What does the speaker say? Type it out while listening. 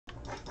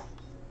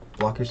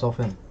Block yourself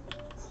in.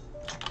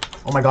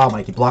 Oh my god,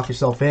 Mikey, block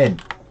yourself in.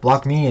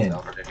 Block me in.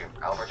 Albert, did you?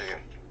 Albert, did you?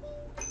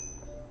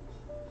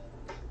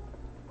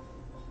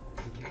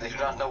 They do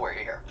not know we're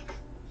here.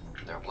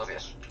 They're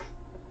oblivious.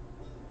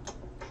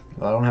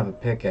 Well, I don't have a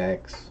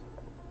pickaxe.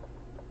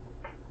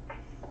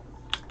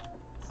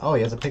 Oh,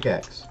 he has a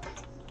pickaxe.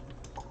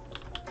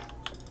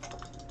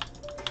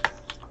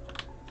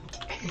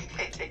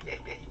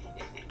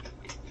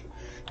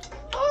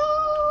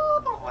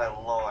 Oh my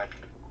lord.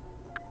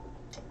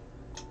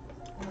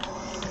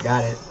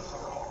 Got it.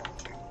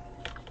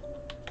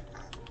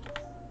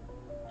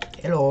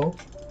 Hello.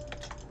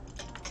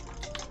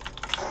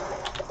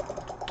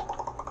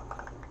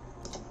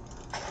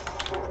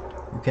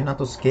 You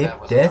cannot escape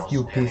death,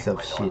 you piece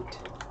of shit.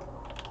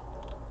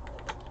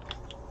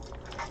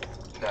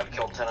 I've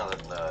killed 10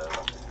 of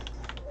the...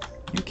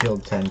 You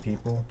killed 10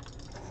 people?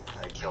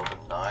 I killed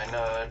 9,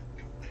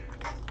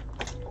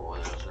 what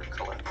was their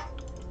color?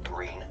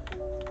 Green.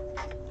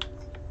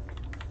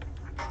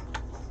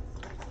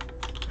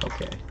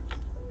 Okay.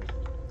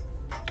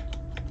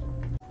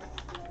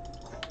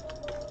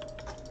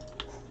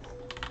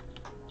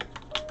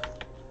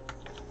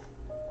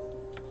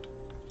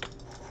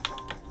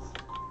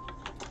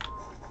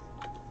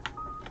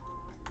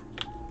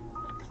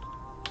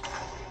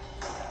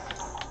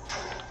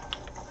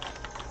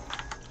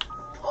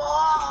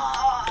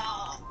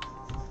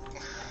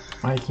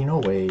 Mikey, no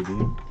way,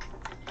 dude.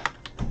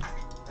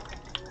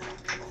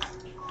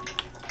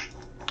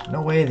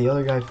 No way, the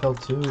other guy fell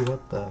too.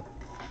 What the?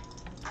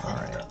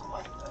 Alright.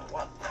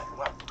 What the?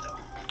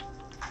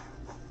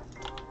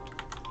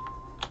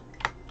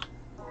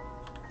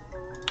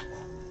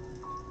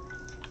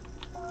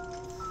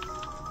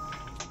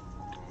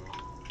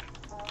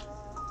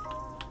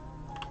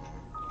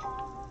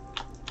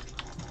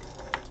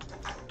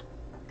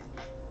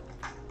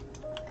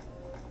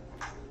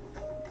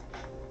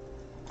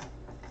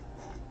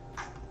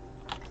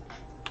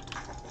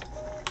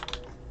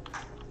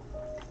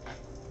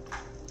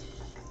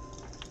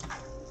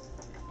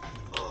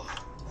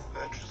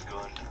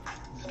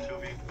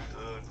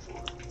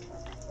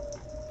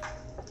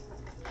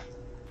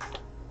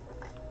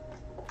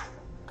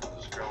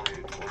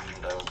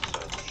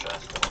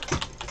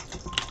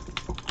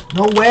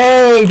 No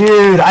way,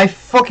 dude! I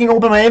fucking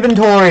opened my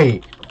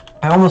inventory!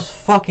 I almost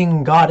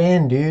fucking got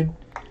in, dude.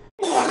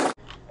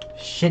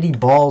 Shitty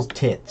balls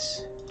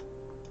tits.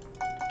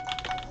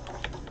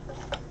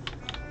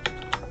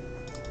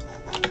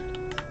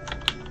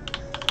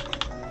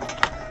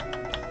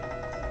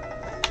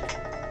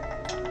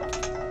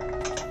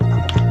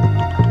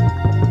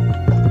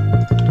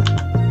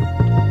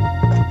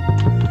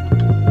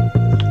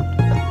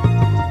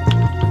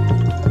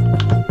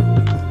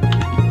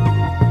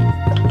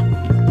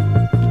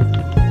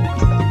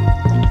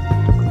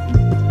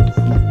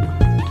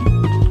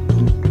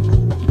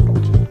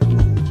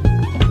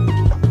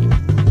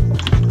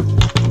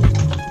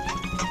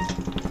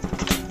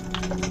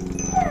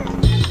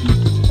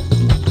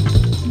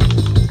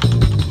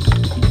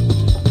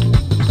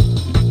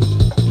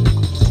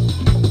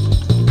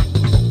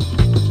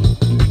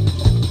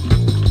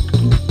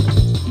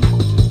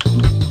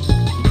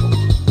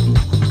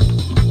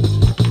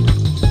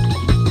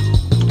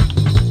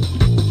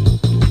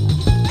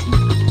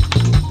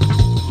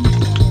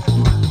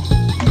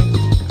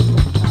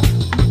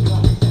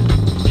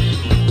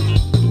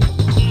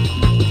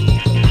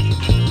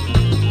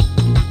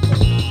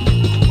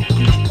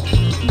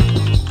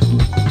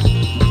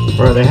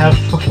 Bro, they have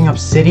fucking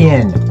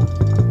obsidian.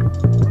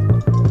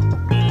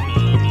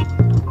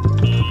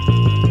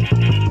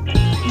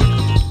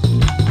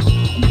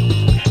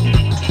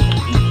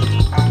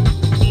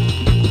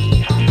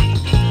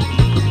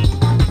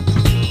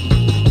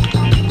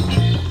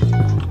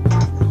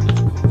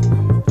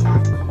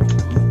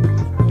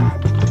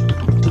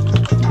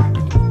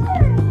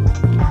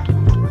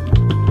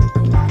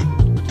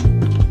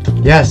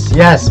 Yes,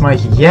 yes,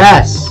 Mikey,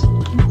 yes!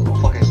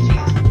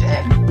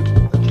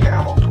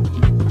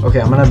 Okay,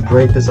 I'm gonna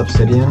break this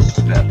obsidian.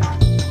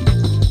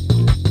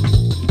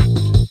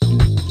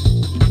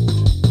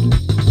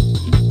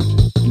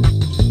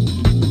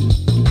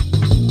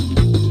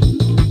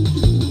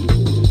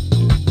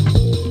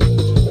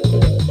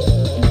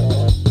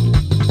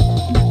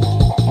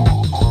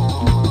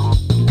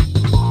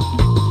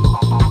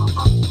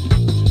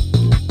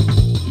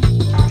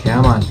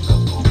 Come on.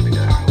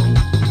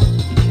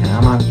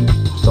 Come on.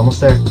 It's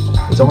almost there.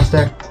 It's almost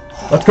there.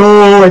 Let's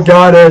go! I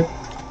got it!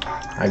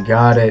 I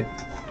got it.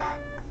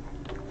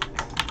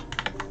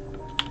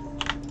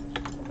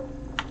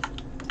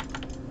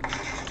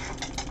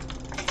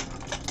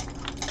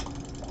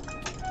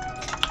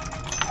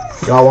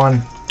 Got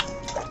one.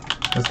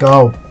 Let's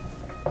go.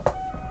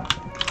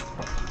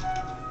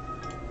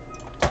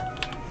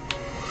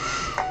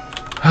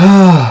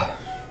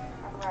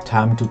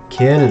 Time to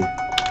kill.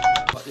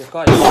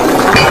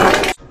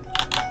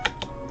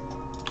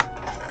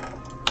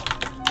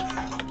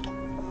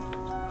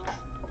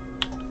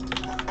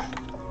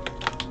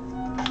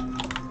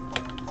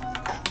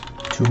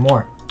 Two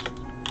more.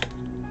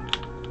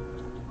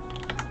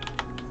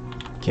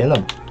 Kill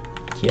him.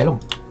 Kill him.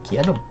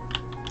 Kill him.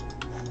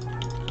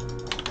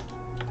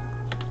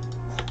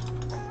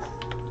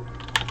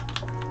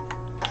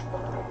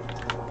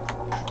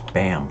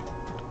 Bam.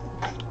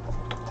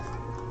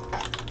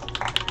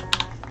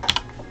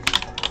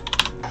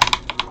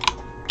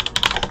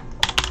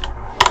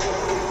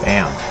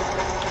 Bam.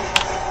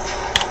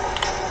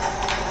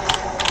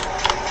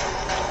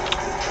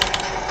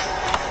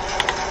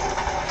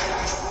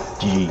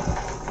 GG.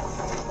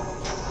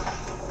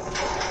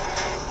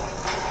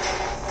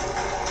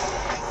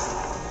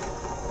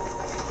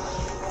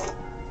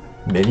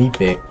 Mini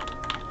pick.